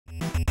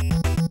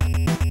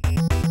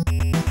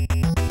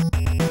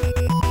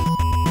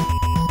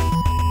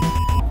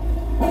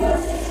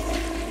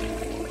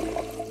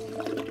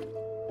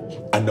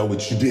know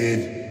what you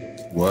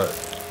did. What?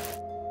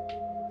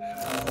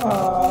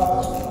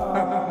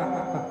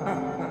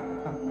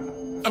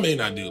 I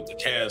mean, I do the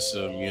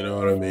Cassim, you know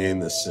what I mean?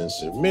 The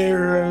censored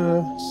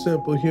mirror,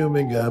 simple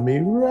human got me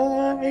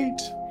right.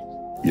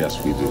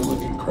 Yes, we do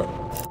look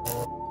incredible.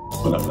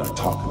 But I'm not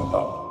talking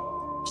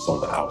about what's on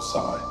the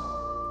outside.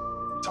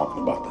 I'm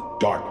talking about the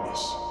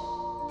darkness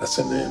that's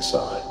in the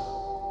inside.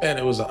 And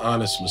it was an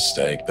honest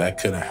mistake. That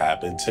could have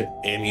happened to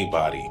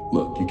anybody.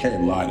 Look, you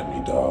can't lie to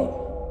me, dog.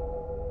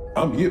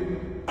 I'm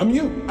you. I'm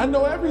you. I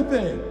know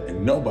everything.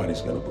 And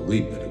nobody's gonna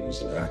believe that it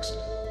was an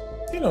accident.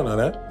 You don't know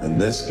that. And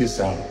this gets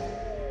out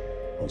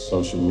on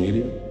social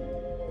media,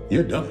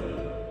 you're done.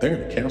 They're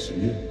gonna cancel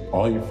you,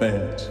 all your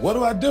fans. What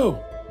do I do?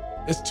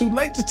 It's too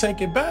late to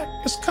take it back.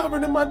 It's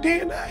covered in my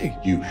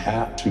DNA. You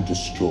have to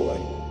destroy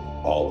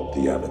all of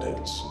the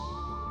evidence.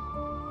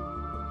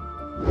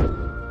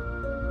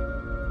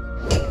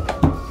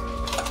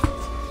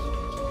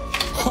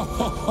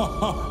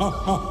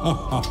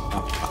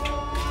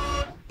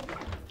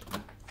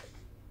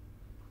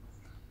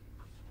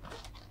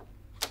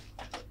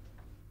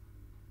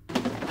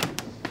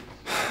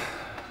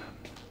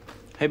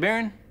 Hey,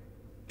 Baron,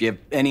 do you have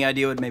any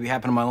idea what maybe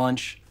happened to my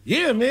lunch?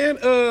 Yeah, man.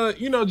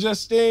 You know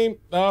Justine,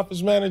 the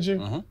office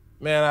manager?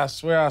 Man, I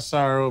swear I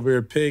saw her over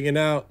here pigging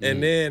out.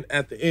 And then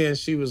at the end,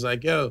 she was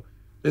like, yo,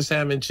 this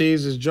ham and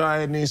cheese is dry.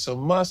 It needs some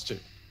mustard.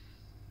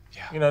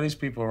 Yeah. You know, these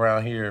people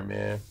around here,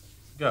 man,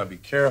 you gotta be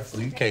careful.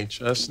 You can't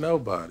trust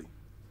nobody.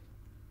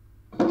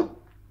 All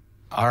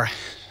right.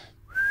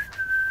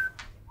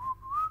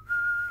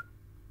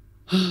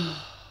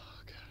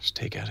 Gosh,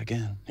 take out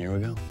again. Here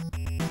we go.